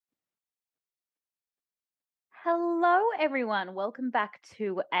Hello, everyone. Welcome back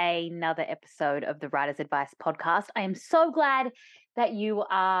to another episode of the Writer's Advice podcast. I am so glad that you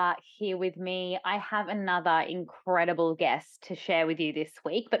are here with me. I have another incredible guest to share with you this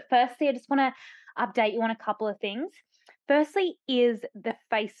week. But firstly, I just want to update you on a couple of things. Firstly, is the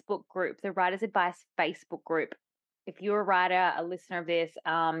Facebook group, the Writer's Advice Facebook group. If you're a writer, a listener of this,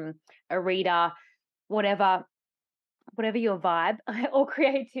 a reader, whatever your vibe or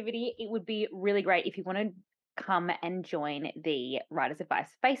creativity, it would be really great if you want to come and join the Writer's Advice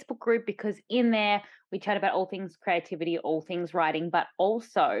Facebook group, because in there we chat about all things creativity, all things writing, but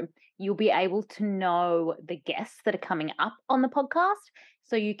also you'll be able to know the guests that are coming up on the podcast.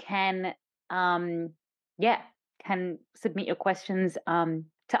 So you can, can submit your questions to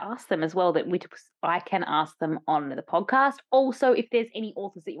ask them as well, which I can ask them on the podcast. Also, if there's any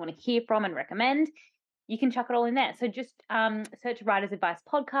authors that you want to hear from and recommend, you can chuck it all in there. So just search Writer's Advice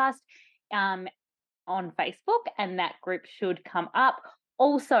Podcast on Facebook and that group should come up.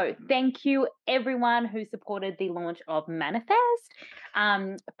 Also, thank you everyone who supported the launch of Manifest.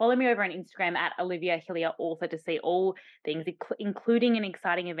 Follow me over on Instagram at Olivia Hillier Author to see all things, including an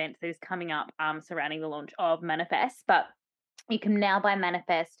exciting event that is coming up surrounding the launch of Manifest. But you can now buy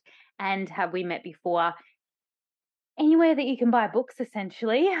Manifest and Have We Met Before anywhere that you can buy books,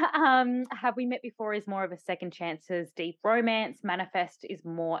 essentially. Have We Met Before is more of a second chances deep romance. Manifest is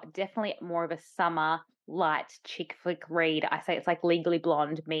definitely more of a summer light chick flick read. I say it's like Legally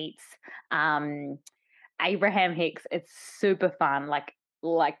Blonde meets Abraham Hicks. It's super fun, like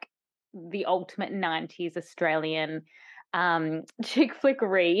the ultimate 90s Australian chick flick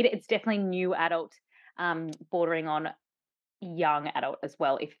read. It's definitely new adult, bordering on young adult as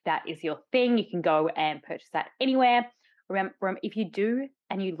well. If that is your thing, you can go and purchase that anywhere. Remember, if you do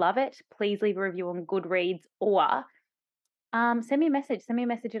and you love it, please leave a review on Goodreads or send me a message. Send me a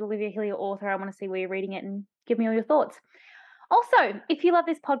message at Olivia Hillier Author. I want to see where you're reading it and give me all your thoughts. Also, if you love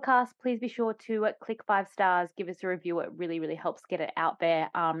this podcast, please be sure to click 5 stars, give us a review. It really, really helps get it out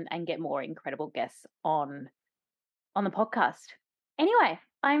there and get more incredible guests on the podcast. Anyway,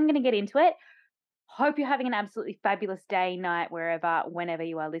 I'm going to get into it. Hope you're having an absolutely fabulous day, night, whenever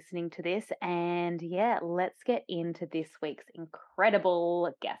you are listening to this. And yeah, let's get into this week's incredible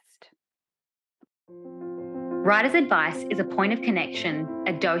guest. Writer's Advice is a point of connection,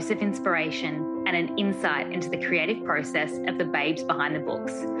 a dose of inspiration, and an insight into the creative process of the babes behind the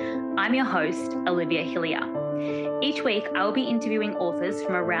books. I'm your host, Olivia Hillier. Each week, I will be interviewing authors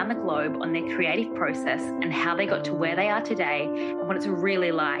from around the globe on their creative process and how they got to where they are today and what it's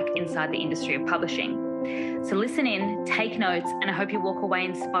really like inside the industry of publishing. So listen in, take notes, and I hope you walk away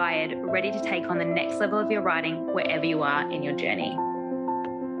inspired, ready to take on the next level of your writing wherever you are in your journey.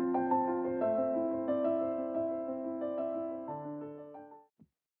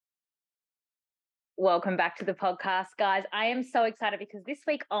 Welcome back to the podcast, guys. I am so excited because this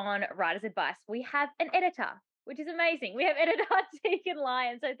week on Writer's Advice, we have an editor, which is amazing. We have editor Tegan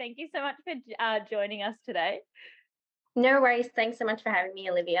Lyon. So thank you so much for joining us today. No worries. Thanks so much for having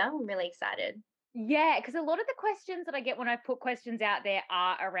me, Olivia. I'm really excited. Yeah, because a lot of the questions that I get when I put questions out there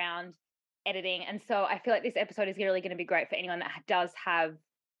are around editing. And so I feel like this episode is really going to be great for anyone that does have,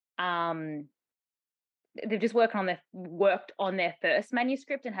 they've just worked on their first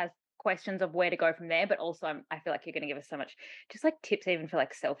manuscript and has questions of where to go from there. But also I feel like you're going to give us so much just like tips even for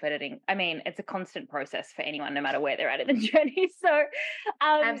like self-editing. I mean, it's a constant process for anyone, no matter where they're at in the journey. So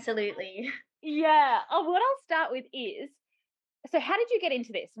absolutely. Yeah. What I'll start with is, so how did you get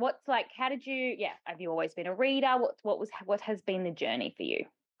into this? Have you always been a reader? What has been the journey for you?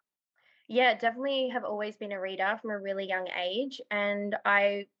 Yeah, definitely have always been a reader from a really young age. And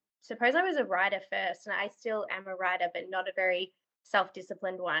I suppose I was a writer first, and I still am a writer, but not a very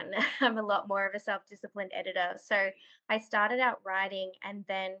self-disciplined one. I'm a lot more of a self-disciplined editor. So I started out writing, and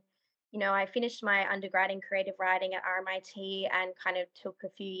then, I finished my undergrad in creative writing at RMIT and kind of took a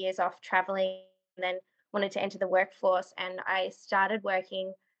few years off traveling, and then wanted to enter the workforce. And I started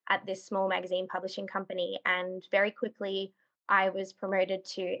working at this small magazine publishing company, and very quickly I was promoted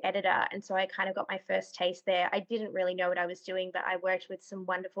to editor. And so I kind of got my first taste there. I didn't really know what I was doing, but I worked with some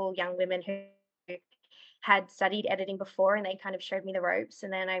wonderful young women who had studied editing before, and they kind of showed me the ropes.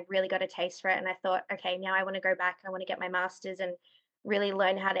 And then I really got a taste for it. And I thought, okay, now I want to go back. I want to get my master's and really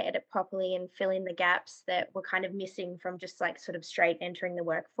learn how to edit properly and fill in the gaps that were kind of missing from just like sort of straight entering the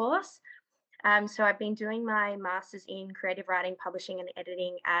workforce. So I've been doing my master's in creative writing, publishing and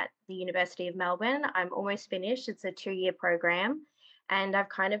editing at the University of Melbourne. I'm almost finished. It's a 2-year program. And I've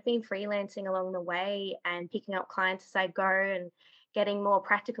kind of been freelancing along the way and picking up clients as I go and getting more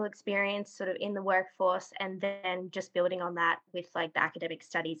practical experience sort of in the workforce, and then just building on that with like the academic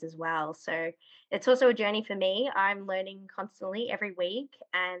studies as well. So it's also a journey for me. I'm learning constantly every week,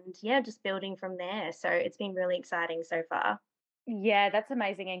 and yeah, just building from there. So it's been really exciting so far. Yeah, that's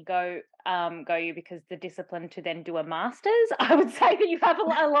amazing, and go you, because the discipline to then do a master's, I would say that you have a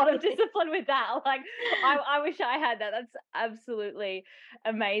lot of discipline with that. Like, I wish I had that. That's absolutely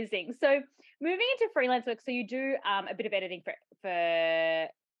amazing. So, moving into freelance work, so you do a bit of editing for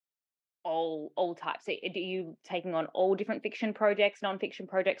all types. So, are you taking on all different fiction projects, non-fiction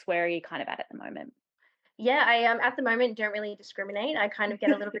projects? Where are you kind of at the moment? Yeah, I at the moment don't really discriminate. I kind of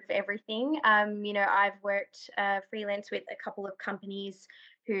get a little bit of everything. I've worked freelance with a couple of companies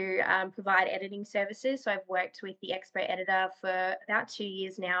who provide editing services. So I've worked with the expert editor for about 2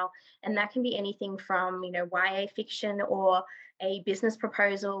 years now, and that can be anything from YA fiction or a business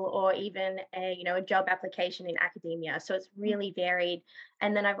proposal or even a job application in academia. So it's really varied.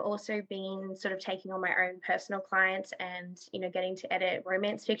 And then I've also been sort of taking on my own personal clients and getting to edit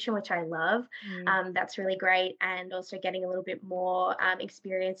romance fiction, which I love. Mm. That's really great. And also getting a little bit more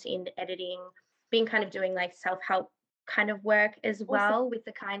experience in editing, being kind of doing like self help kind of work as Awesome. well with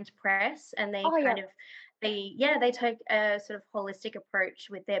the Kind Press. And Oh yeah. they take a sort of holistic approach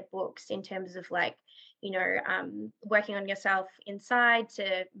with their books in terms of like, working on yourself inside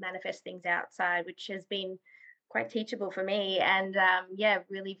to manifest things outside, which has been quite teachable for me and yeah,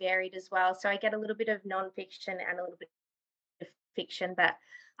 really varied as well. So I get a little bit of nonfiction and a little bit of fiction, but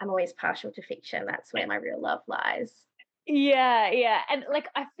I'm always partial to fiction. That's where my real love lies. Yeah, yeah. And like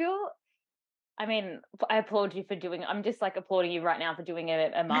I feel, I mean, I applaud you for doing, I'm just like applauding you right now for doing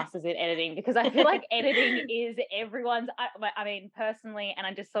a master's in editing, because I feel like editing is everyone's, I mean, personally, and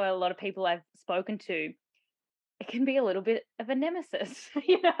I just saw a lot of people I've spoken to, it can be a little bit of a nemesis, like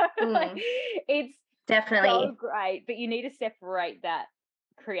Mm, it's so definitely. great, but you need to separate that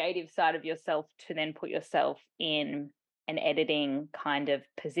creative side of yourself to then put yourself in an editing kind of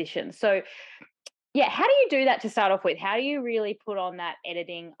position. So, yeah, how do you do that to start off with? How do you really put on that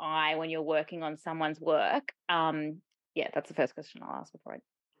editing eye when you're working on someone's work? Yeah, that's the first question I'll ask before I go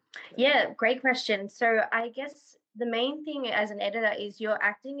into Yeah, great question. So I guess the main thing as an editor is you're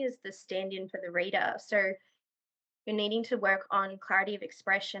acting as the stand-in for the reader. So you're needing to work on clarity of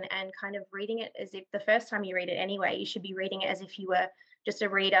expression and kind of reading it as if the first time you read it anyway, you should be reading it as if you were just a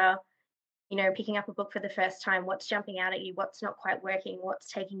reader, picking up a book for the first time. What's jumping out at you? What's not quite working? What's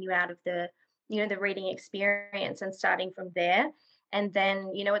taking you out of the reading experience, and starting from there. And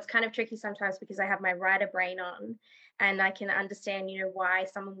then, it's kind of tricky sometimes because I have my writer brain on and I can understand, why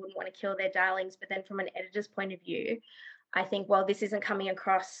someone wouldn't want to kill their darlings. But then from an editor's point of view, I think, well, this isn't coming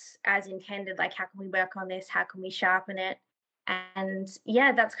across as intended. Like, how can we work on this? How can we sharpen it? And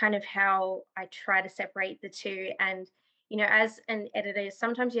yeah, that's kind of how I try to separate the two. And, as an editor,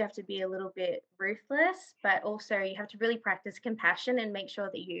 sometimes you have to be a little bit ruthless, but also you have to really practice compassion and make sure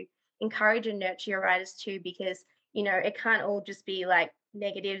that you encourage and nurture your writers too, because, it can't all just be like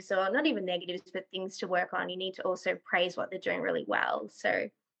negatives, or not even negatives, but things to work on. You need to also praise what they're doing really well. So,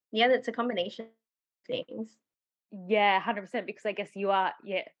 yeah, that's a combination of things. Yeah, 100%, because I guess you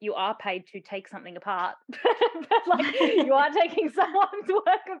are paid to take something apart, but like you are taking someone's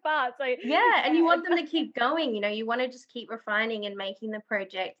work apart. So Yeah, and yeah, you want it's them to keep going, you want to just keep refining and making the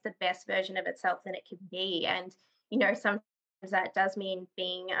project the best version of itself that it can be. And, sometimes that does mean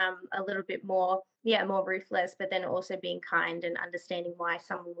being a little bit more, yeah, more ruthless, but then also being kind and understanding why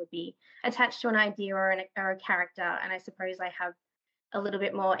someone would be attached to an idea or a character. And I suppose I have a little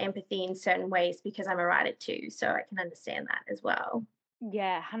bit more empathy in certain ways because I'm a writer too, so I can understand that as well.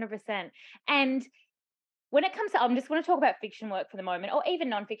 yeah, 100%. And when it comes to, I'm just going to talk about fiction work for the moment, or even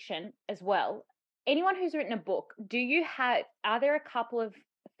nonfiction as well. Anyone who's written a book, are there a couple of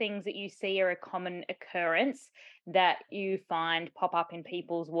things that you see are a common occurrence that you find pop up in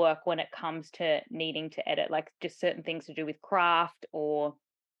people's work when it comes to needing to edit, like just certain things to do with craft or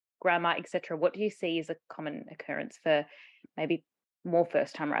grammar, etc.? What do you see as a common occurrence for maybe more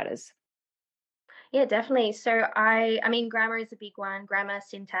first time writers? Yeah, definitely. So I mean, grammar is a big one. Grammar,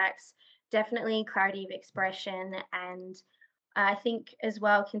 syntax, definitely clarity of expression, and I think as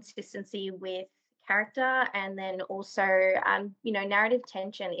well consistency with character, and then also narrative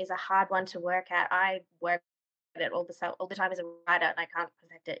tension is a hard one to work at. I work at it all the time as a writer, and I can't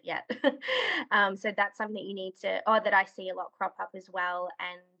perfect it yet. So that's something that you need to, or that I see a lot crop up as well.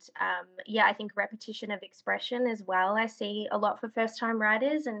 And yeah, I think repetition of expression as well. I see a lot for first time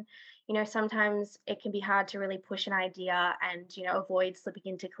writers, and sometimes it can be hard to really push an idea and avoid slipping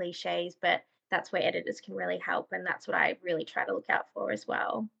into cliches, but that's where editors can really help, and that's what I really try to look out for as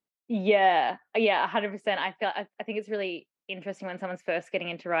well. Yeah, yeah, 100%. I think it's really interesting when someone's first getting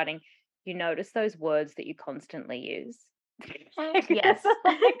into writing, you notice those words that you constantly use. Yes. Because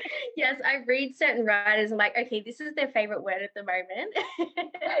like, Yes, I read certain writers and like, okay, this is their favorite word at the moment.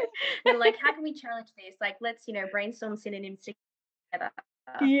 They're like, how can we challenge this? Like, let's, brainstorm synonyms together.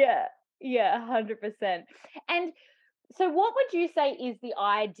 yeah, yeah, 100%. And so what would you say is the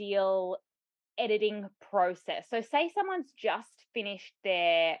ideal editing process? So say someone's just finished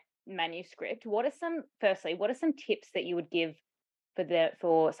their manuscript. What are some tips that you would give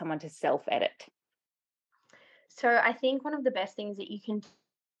for someone to self-edit? So I think one of the best things that you can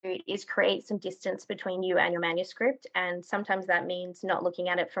do is create some distance between you and your manuscript. And sometimes that means not looking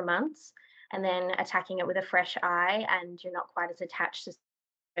at it for months and then attacking it with a fresh eye, and you're not quite as attached to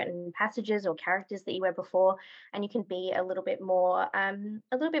certain passages or characters that you were before, and you can be a little bit more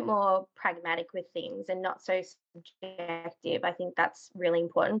pragmatic with things and not so subjective. I think that's really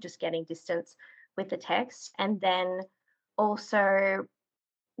important, just getting distance with the text. And then also,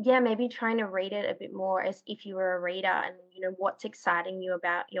 yeah, maybe trying to read it a bit more as if you were a reader, and what's exciting you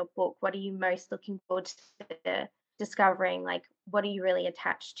about your book, what are you most looking forward to discovering, like what are you really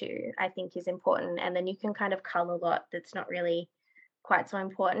attached to, I think is important. And then you can kind of cull a lot that's not really quite so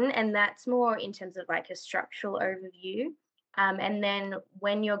important. And that's more in terms of like a structural overview. And then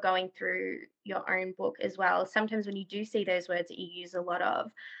when you're going through your own book as well, sometimes when you do see those words that you use a lot of,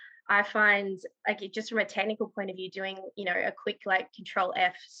 I find like just from a technical point of view, doing, a quick like control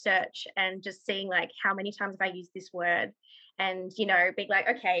F search and just seeing like how many times have I used this word, and, being like,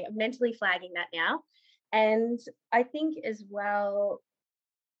 okay, I'm mentally flagging that now. And I think as well,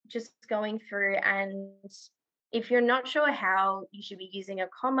 just going through, and if you're not sure how you should be using a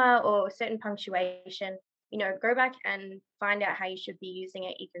comma or a certain punctuation, go back and find out how you should be using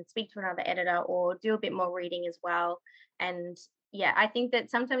it. You can speak to another editor or do a bit more reading as well. And yeah, I think that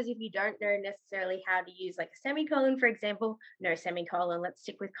sometimes if you don't know necessarily how to use like a semicolon, for example, no semicolon, let's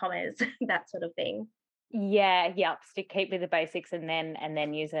stick with commas, that sort of thing. Yeah, yep. Keep with the basics and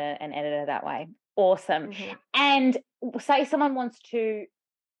then use an editor that way. Awesome. Hmm. And say someone wants to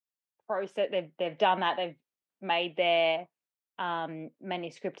process, they've done that, they've made their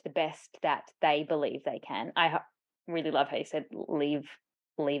manuscript the best that they believe they can. Really love how you said leave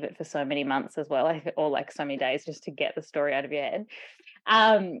it for so many months as well, or like so many days just to get the story out of your head.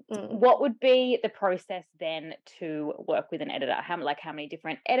 Mm. What would be the process then to work with an editor? How many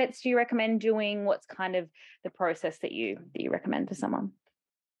different edits do you recommend doing? What's kind of the process that you recommend for someone?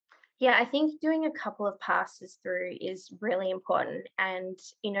 Yeah, I think doing a couple of passes through is really important, and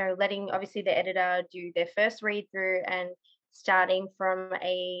letting obviously the editor do their first read through and starting from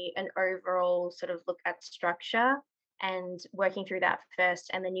an overall sort of look at structure and working through that first,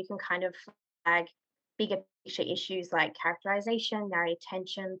 and then you can kind of flag bigger picture issues like characterization, narrative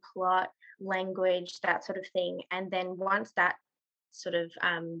tension, plot, language, that sort of thing. And then once that sort of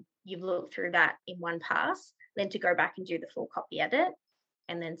you've looked through that in one pass, then to go back and do the full copy edit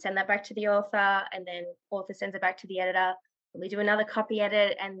and then send that back to the author, and then author sends it back to the editor. We do another copy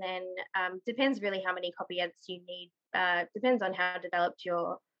edit, and then depends really how many copy edits you need. Depends on how developed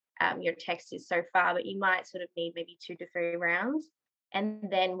your text is so far, but you might sort of need maybe 2 to 3 rounds. And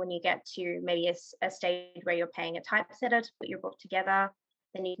then when you get to maybe a stage where you're paying a typesetter to put your book together,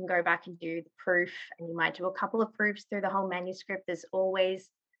 then you can go back and do the proof, and you might do a couple of proofs through the whole manuscript. There's always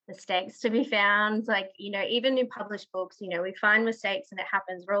mistakes to be found. Like, even in published books, we find mistakes and it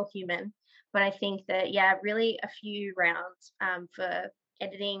happens. We're all human. But I think that, yeah, really a few rounds for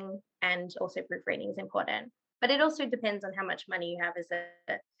editing and also proofreading is important. But it also depends on how much money you have as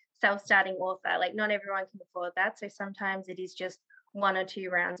a self-starting author. Like, not everyone can afford that. So sometimes it is just 1 or 2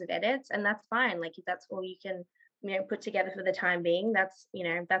 rounds of edits, and that's fine. Like, if that's all you can, put together for the time being, that's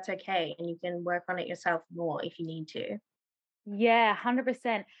okay. And you can work on it yourself more if you need to. Yeah,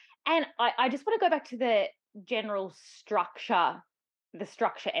 100%. And I just want to go back to the general structure, the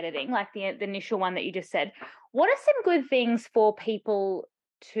structure editing, like the initial one that you just said. What are some good things for people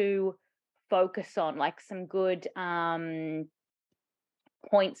to focus on, like some good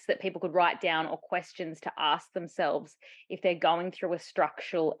points that people could write down or questions to ask themselves if they're going through a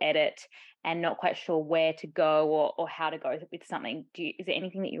structural edit and not quite sure where to go or how to go with something? Is there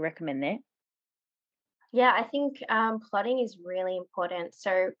anything that you recommend there? Yeah, I think plotting is really important.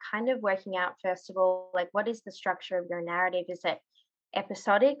 So, kind of working out, first of all, like what is the structure of your narrative? Is it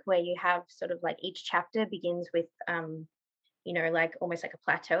episodic, where you have sort of like each chapter begins with, like almost like a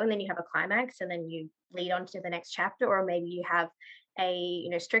plateau, and then you have a climax, and then you lead on to the next chapter? Or maybe you have a,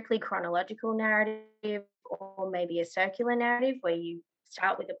 strictly chronological narrative, or maybe a circular narrative where you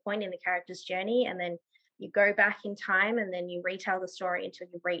start with a point in the character's journey and then you go back in time and then you retell the story until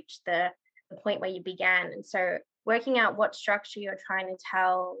you reach the point where you began. And so working out what structure you're trying to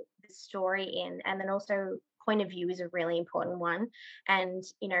tell the story in, and then also point of view is a really important one. And,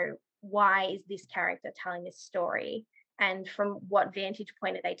 why is this character telling this story? And from what vantage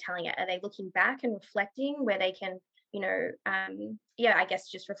point are they telling it? Are they looking back and reflecting where they can, yeah, I guess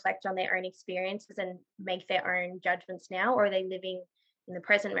just reflect on their own experiences and make their own judgments now? Or are they living in the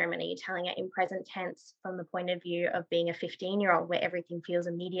present moment? Are you telling it in present tense from the point of view of being a 15-year-old where everything feels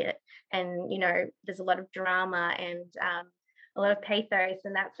immediate? And, there's a lot of drama and a lot of pathos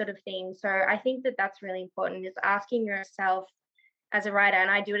and that sort of thing. So I think that that's really important, is asking yourself as a writer, and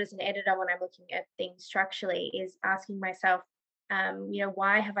I do it as an editor when I'm looking at things structurally, is asking myself,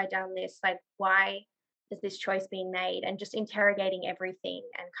 why have I done this? Like, why is this choice being made? And just interrogating everything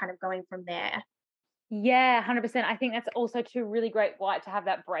and kind of going from there. Yeah, 100%. I think that's also too really great to have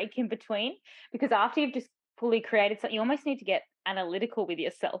that break in between, because after you've just fully created something, you almost need to get analytical with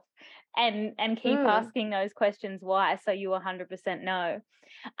yourself and keep Mm. asking those questions why, so you 100% know.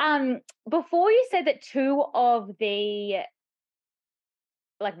 Before you said that two of the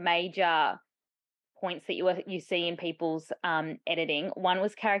like major points that you see in people's editing, one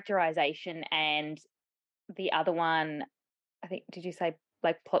was characterization, and the other one, I think, did you say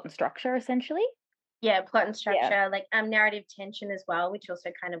like plot and structure essentially? Yeah, plot and Yeah. structure, like narrative tension as well, which also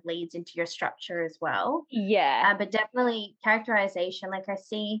kind of leads into your structure as well. Yeah. But definitely characterization. Like I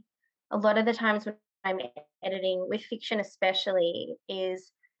see a lot of the times when I'm editing with fiction, especially,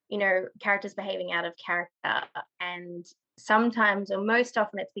 is characters behaving out of character, and sometimes or most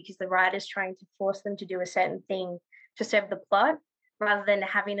often it's because the writer's trying to force them to do a certain thing to serve the plot rather than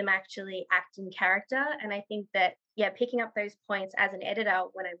having them actually act in character. And I think that, yeah, picking up those points as an editor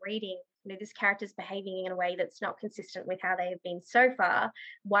when I'm reading, this character's behaving in a way that's not consistent with how they have been so far.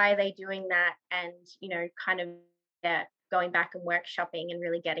 Why are they doing that? And, kind of, yeah, going back and workshopping and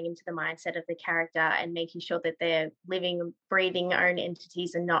really getting into the mindset of the character and making sure that they're living, breathing own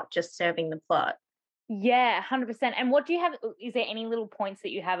entities and not just serving the plot. Yeah, 100%. And what do you have, is there any little points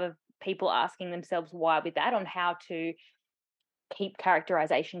that you have of people asking themselves why with that, on how to keep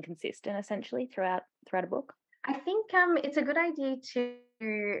characterization consistent essentially throughout a book? I think it's a good idea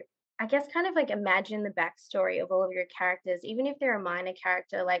to, I guess, kind of like imagine the backstory of all of your characters, even if they're a minor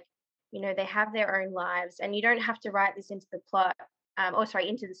character. Like, they have their own lives, and you don't have to write this into the plot, or sorry,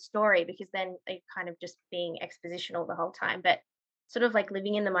 into the story, because then they're kind of just being expositional the whole time. But sort of like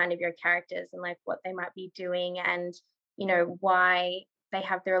living in the mind of your characters and like what they might be doing, and why they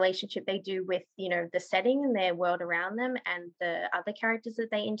have the relationship they do with the setting and their world around them and the other characters that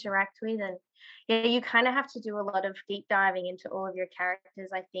they interact with. And yeah, you kind of have to do a lot of deep diving into all of your characters,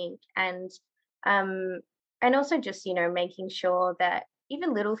 I think. Um and also just, making sure that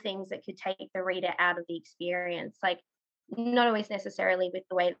even little things that could take the reader out of the experience, like not always necessarily with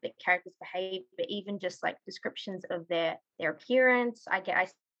the way that the characters behave, but even just like descriptions of their appearance. I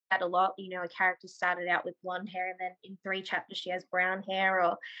see that a lot. A character started out with blonde hair, and then in 3 chapters she has brown hair,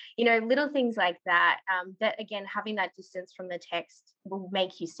 or little things like that. That again, having that distance from the text will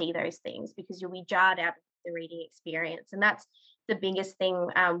make you see those things, because you'll be jarred out of the reading experience. And that's the biggest thing,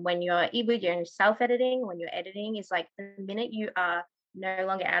 when you're either doing self-editing, when you're editing, is like the minute you are no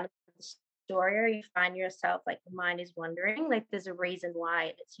longer out of the story, or you find yourself like the mind is wandering, like there's a reason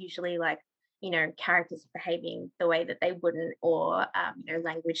why. It's usually like characters behaving the way that they wouldn't, or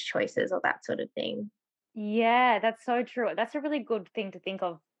language choices or that sort of thing. Yeah, that's so true. That's a really good thing to think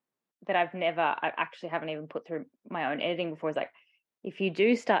of, that I actually haven't even put through my own editing before. Is like, if you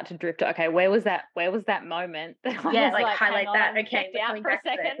do start to drift, okay, where was that moment that I Yeah, was like like, hang highlight on, that. I'm Okay, checked we're out coming for a back to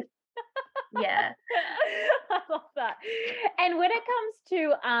second. it. Yeah. I love that. And when it comes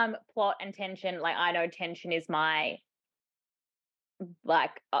to plot and tension, like I know tension is my,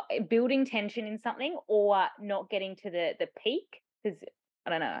 like, building tension in something or not getting to the peak, because I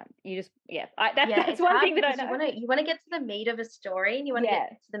don't know, you just, yeah, that's Yeah, that's it's one hard thing that I because know. you want to get to the meat of a story, and you want to get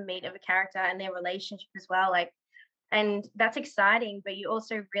Yeah. to the meat of a character and their relationship as well. Like, and that's exciting, but you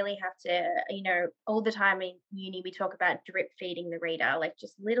also really have to, all the time in uni we talk about drip feeding the reader, like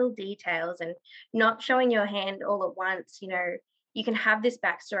just little details and not showing your hand all at once. You can have this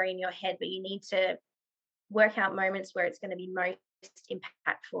backstory in your head, but you need to work out moments where it's going to be most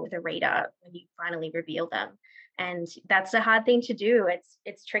impactful to the reader when you finally reveal them. And that's a hard thing to do.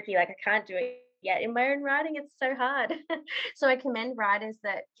 It's tricky. Like, I can't do it yet in my own writing. It's so hard. So I commend writers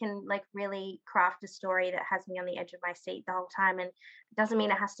that can like really craft a story that has me on the edge of my seat the whole time. And it doesn't mean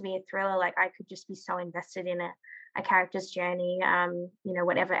it has to be a thriller. Like, I could just be so invested in a character's journey,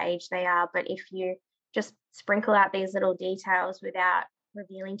 whatever age they are. But if you just sprinkle out these little details without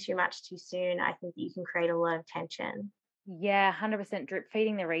revealing too much too soon, I think that you can create a lot of tension. Yeah, 100% drip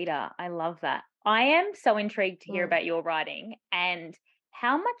feeding the reader. I love that. I am so intrigued to hear Mm. about your writing, and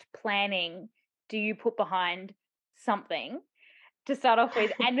how much planning do you put behind something to start off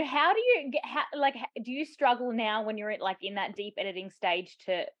with? And how do you get, do you struggle now when you're in that deep editing stage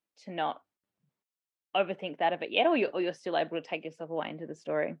to not overthink that of it yet, or you're still able to take yourself away into the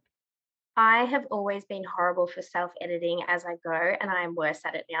story? I have always been horrible for self-editing as I go, and I am worse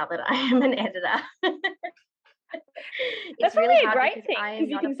at it now that I am an editor. That's It's really probably a hard great because thing I am because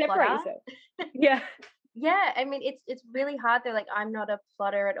you not a can separate plotter. yourself. Yeah. Yeah, I mean, it's really hard though. Like, I'm not a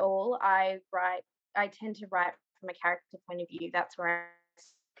plotter at all. I tend to write from a character point of view. That's where I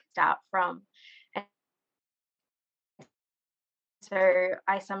start from. And so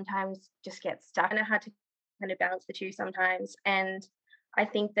I sometimes just get stuck. I know how to kind of balance the two sometimes. And I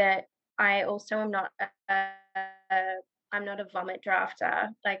think that I also am not a I'm not a vomit drafter.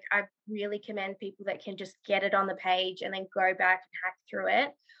 Like, I really commend people that can just get it on the page and then go back and hack through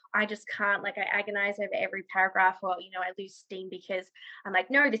it. I just can't. Like, I agonize over every paragraph, or I lose steam because I'm like,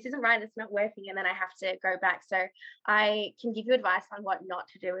 no, this isn't right, it's not working, and then I have to go back. So I can give you advice on what not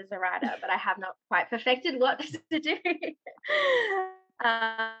to do as a writer, but I have not quite perfected what to do.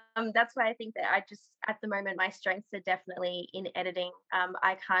 That's why I think that I just, at the moment, my strengths are definitely in editing.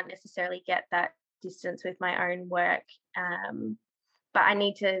 I can't necessarily get that distance with my own work. But I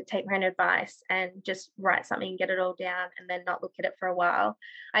need to take my own advice and just write something, get it all down, and then not look at it for a while.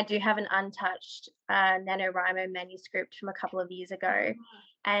 I do have an untouched NaNoWriMo manuscript from a couple of years ago.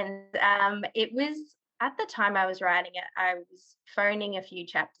 And it was, at the time I was writing it, I was phoning a few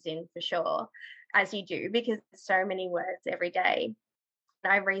chapters in for sure, as you do, because there's so many words every day.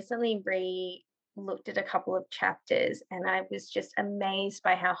 I recently looked at a couple of chapters and I was just amazed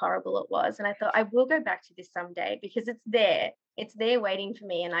by how horrible it was. And I thought, I will go back to this someday because it's there. It's there waiting for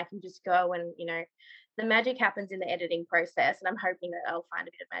me, and I can just go and, the magic happens in the editing process. And I'm hoping that I'll find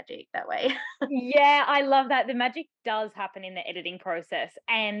a bit of magic that way. Yeah, I love that. The magic does happen in the editing process.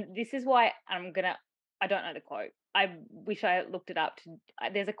 And this is why I don't know the quote. I wish I looked it up.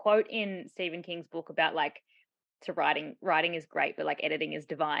 There's a quote in Stephen King's book about to writing is great, but editing is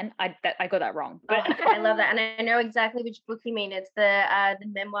divine. I got that wrong. Oh, But I love that. And I know exactly which book you mean. It's the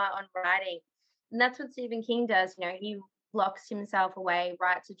memoir on writing. And that's what Stephen King does. He locks himself away,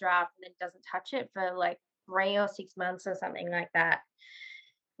 writes a draft, and then doesn't touch it for like 3 or 6 months or something like that,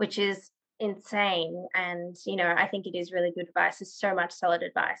 which is insane. And, I think it is really good advice. There's so much solid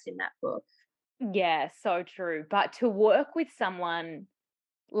advice in that book. yeah, so true. But to work with someone,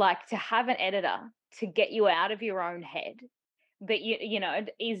 to have an editor to get you out of your own head, that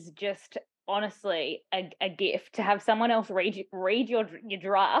is just honestly a gift. To have someone else read your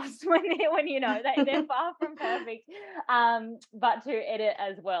drafts when they're far from perfect, but to edit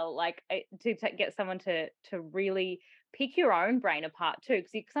as well, get someone to really pick your own brain apart too,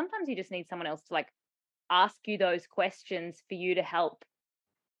 because sometimes you just need someone else to ask you those questions for you to help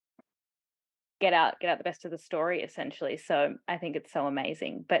get out the best of the story, essentially. So I think it's so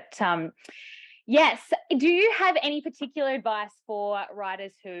amazing. But yes, do you have any particular advice for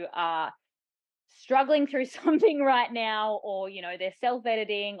writers who are struggling through something right now, or they're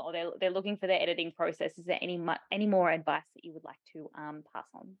self-editing, or they're looking for their editing process? Is there any more advice that you would like to pass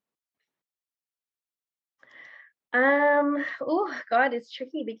on? Oh God, it's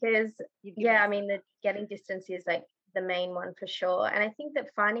tricky because, You've given yeah, us I mean, some. the getting distance is like the main one for sure. And I think that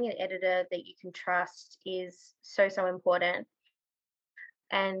finding an editor that you can trust is so, so important.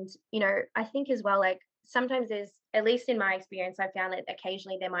 And, I think as well, like, sometimes there's, at least in my experience, I found that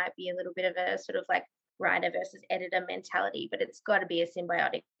occasionally there might be a little bit of a sort of like writer versus editor mentality, but it's got to be a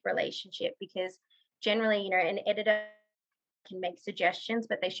symbiotic relationship, because generally, an editor can make suggestions,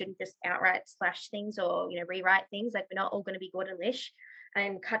 but they shouldn't just outright slash things or, rewrite things. Like, we're not all going to be Gordon Lish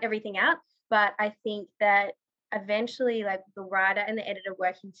and cut everything out. But I think that eventually, like, the writer and the editor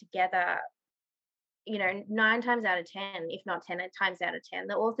working together, 9 times out of 10, if not 10 times out of 10,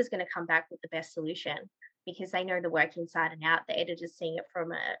 the author's going to come back with the best solution, because they know the work inside and out. The editor's seeing it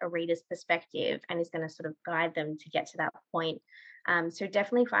from a reader's perspective and is going to sort of guide them to get to that point. So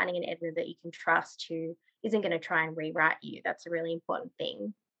definitely finding an editor that you can trust, who isn't going to try and rewrite you. That's a really important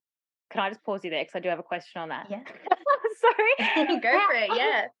thing. Can I just pause you there, because I do have a question on that? Yeah. Sorry. Go for it.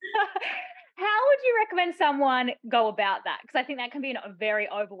 Yeah. How would you recommend someone go about that? Because I think that can be a very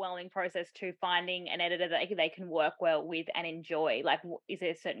overwhelming process, to finding an editor that they can work well with and enjoy. Is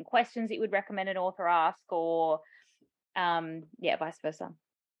there certain questions that you would recommend an author ask, or yeah, vice versa?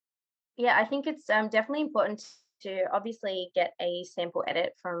 Yeah, I think it's definitely important to obviously get a sample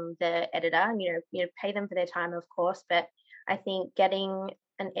edit from the editor, and pay them for their time, of course. But I think getting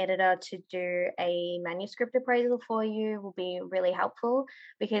an editor to do a manuscript appraisal for you will be really helpful,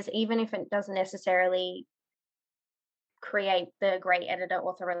 because even if it doesn't necessarily create the great editor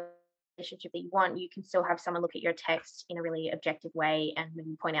author relationship that you want, you can still have someone look at your text in a really objective way and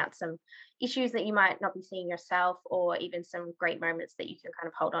maybe point out some issues that you might not be seeing yourself, or even some great moments that you can kind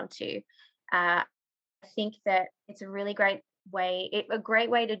of hold on to. I think that it's a really a great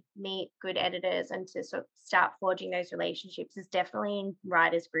way to meet good editors and to sort of start forging those relationships is definitely in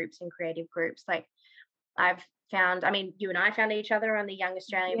writers groups and creative groups. Like I've found, I mean, you and I found each other on the Young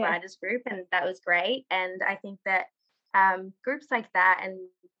Australian Yeah. Writers Group, and that was great. And I think that groups like that, and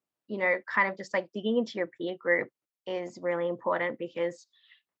kind of just like digging into your peer group is really important, because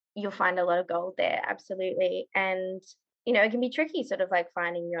you'll find a lot of gold there. Absolutely. And it can be tricky, sort of like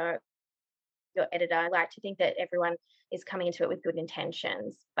finding your editor. I like to think that everyone is coming into it with good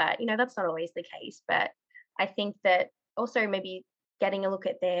intentions, but that's not always the case. But I think that also maybe getting a look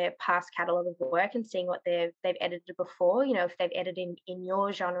at their past catalogue of work and seeing what they've edited before. If they've edited in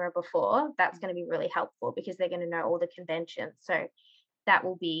your genre before, that's going to be really helpful, because they're going to know all the conventions. So that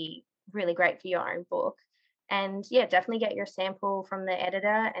will be really great for your own book. And yeah, definitely get your sample from the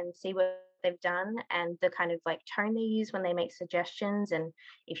editor and see what they've done and the kind of like tone they use when they make suggestions. And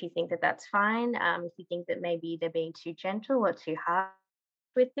if you think that that's fine, if you think that maybe they're being too gentle or too hard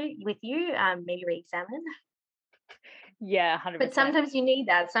with you, maybe re-examine. Yeah, But 100%. sometimes you need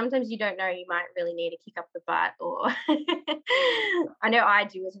that. Sometimes you don't know. You might really need to kick up the butt, or I know I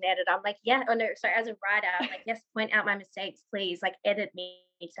do as an editor. I'm like, yeah, oh no, sorry, as a writer, I'm like, yes, point out my mistakes, please. Like, edit me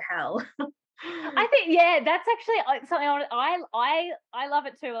to hell. I think, yeah, that's actually something I love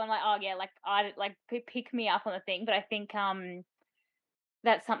it too. I'm like, oh yeah, like I like pick me up on the thing, but I think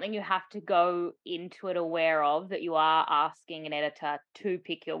that's something you have to go into it aware of, that you are asking an editor to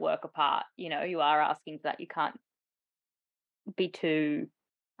pick your work apart. You are asking for that. You can't be too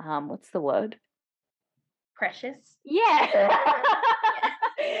what's the word? Precious. Yeah. Yeah.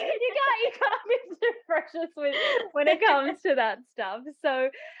 You can't be too precious when it comes to that stuff.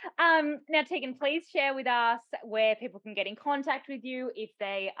 So now Tegan, please share with us where people can get in contact with you if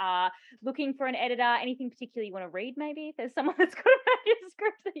they are looking for an editor. Anything particular you want to read, maybe if there's someone that's got a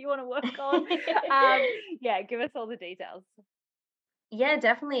manuscript that you want to work on. Yeah, give us all the details. Yeah,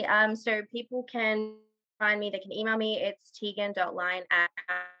 definitely. So people can find me, they can email me. It's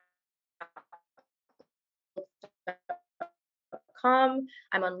tegan.lyon@com.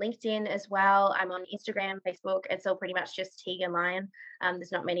 I'm on LinkedIn as well. I'm on Instagram, Facebook. It's all pretty much just Tegan Lyon.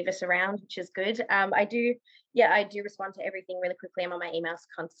 There's not many of us around, which is good. I do respond to everything really quickly. I'm on my emails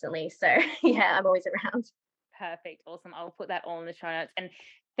constantly. So yeah, I'm always around. Perfect. Awesome. I'll put that all in the show notes. And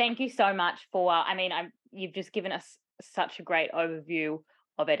thank you so much for, you've just given us such a great overview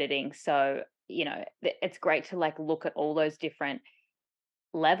of editing. So, it's great to like look at all those different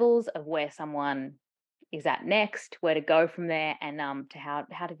levels of where someone is at next, where to go from there, and to how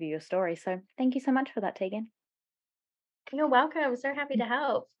to view your story. So thank you so much for that, Tegan. You're welcome. I'm so happy to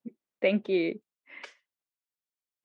help. Thank you.